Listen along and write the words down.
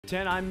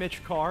I'm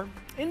Mitch Carr.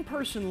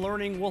 In-person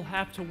learning will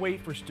have to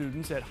wait for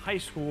students at high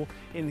school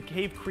in the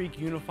Cave Creek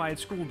Unified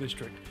School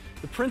District.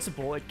 The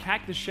principal at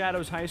Cactus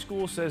Shadows High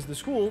School says the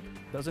school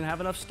doesn't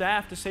have enough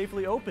staff to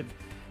safely open.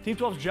 Team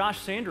 12's Josh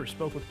Sanders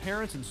spoke with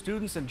parents and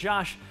students, and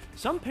Josh,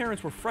 some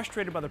parents were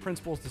frustrated by the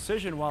principal's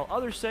decision while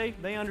others say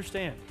they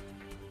understand.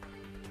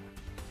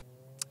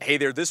 Hey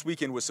there, this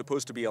weekend was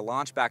supposed to be a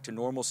launch back to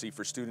normalcy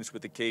for students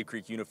with the Cave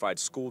Creek Unified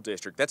School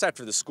District. That's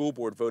after the school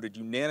board voted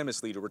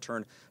unanimously to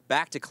return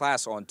back to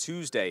class on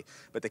Tuesday.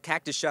 But the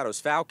Cactus Shadows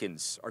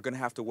Falcons are going to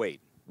have to wait.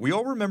 We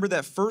all remember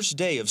that first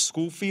day of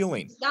school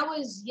feeling. That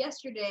was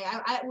yesterday.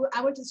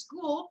 I went to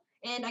school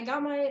and I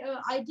got my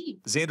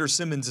ID. Xander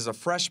Simmons is a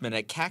freshman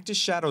at Cactus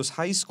Shadows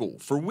High School.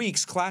 For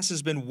weeks, class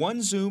has been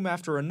one Zoom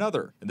after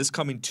another. And this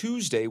coming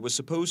Tuesday was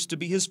supposed to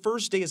be his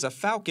first day as a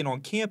Falcon on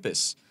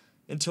campus.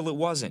 Until it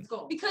wasn't.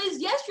 Because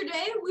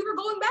yesterday we were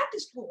going back to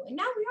school, and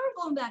now we aren't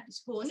going back to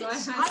school. And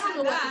so I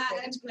don't know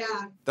what to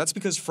think. That's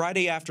because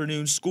Friday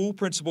afternoon, school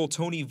principal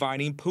Tony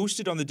Vining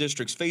posted on the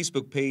district's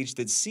Facebook page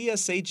that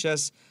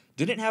CSHS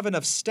didn't have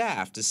enough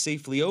staff to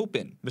safely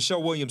open.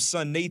 Michelle Williams'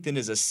 son Nathan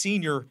is a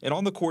senior and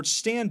on-the-court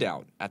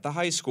standout at the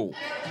high school.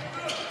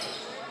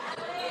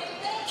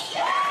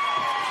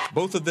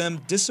 Both of them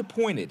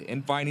disappointed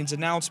in Vining's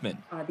announcement.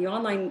 The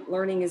online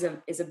learning is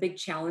a big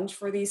challenge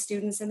for these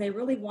students, and they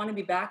really want to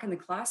be back in the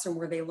classroom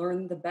where they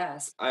learn the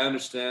best. I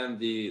understand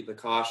the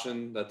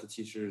caution that the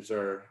teachers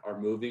are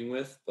moving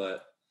with,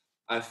 but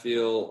I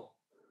feel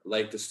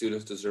like the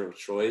students deserve a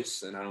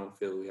choice, and I don't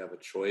feel we have a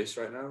choice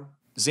right now.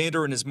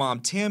 Xander and his mom,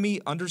 Tammy,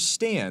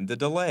 understand the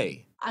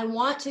delay. I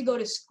want to go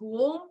to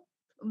school,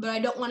 but I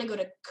don't want to go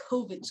to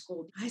COVID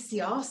school. I see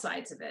all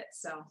sides of it,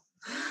 so.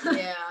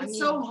 Yeah, it's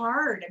so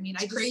hard.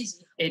 It's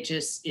crazy. It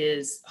just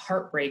is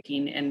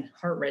heartbreaking and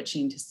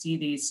heart-wrenching to see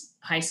these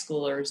high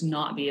schoolers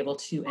not be able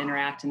to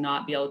interact and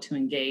not be able to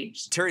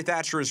engage. Terry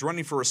Thatcher is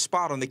running for a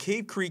spot on the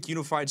Cave Creek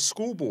Unified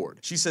School Board.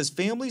 She says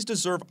families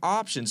deserve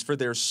options for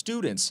their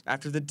students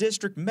after the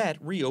district met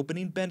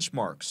reopening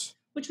benchmarks.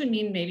 Which would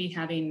mean maybe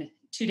having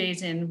 2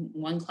 days in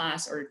one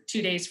class or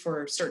 2 days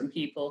for certain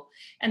people,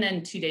 and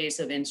then 2 days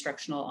of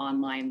instructional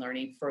online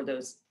learning for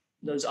those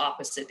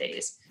opposite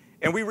days.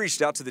 And we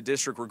reached out to the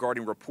district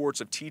regarding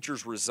reports of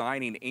teachers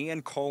resigning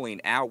and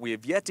calling out. We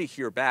have yet to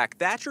hear back.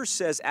 Thatcher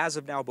says as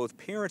of now, both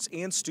parents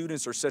and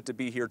students are set to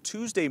be here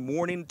Tuesday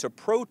morning to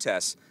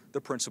protest the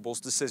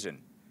principal's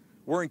decision.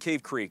 We're in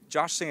Cave Creek.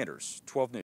 Josh Sanders, 12 News.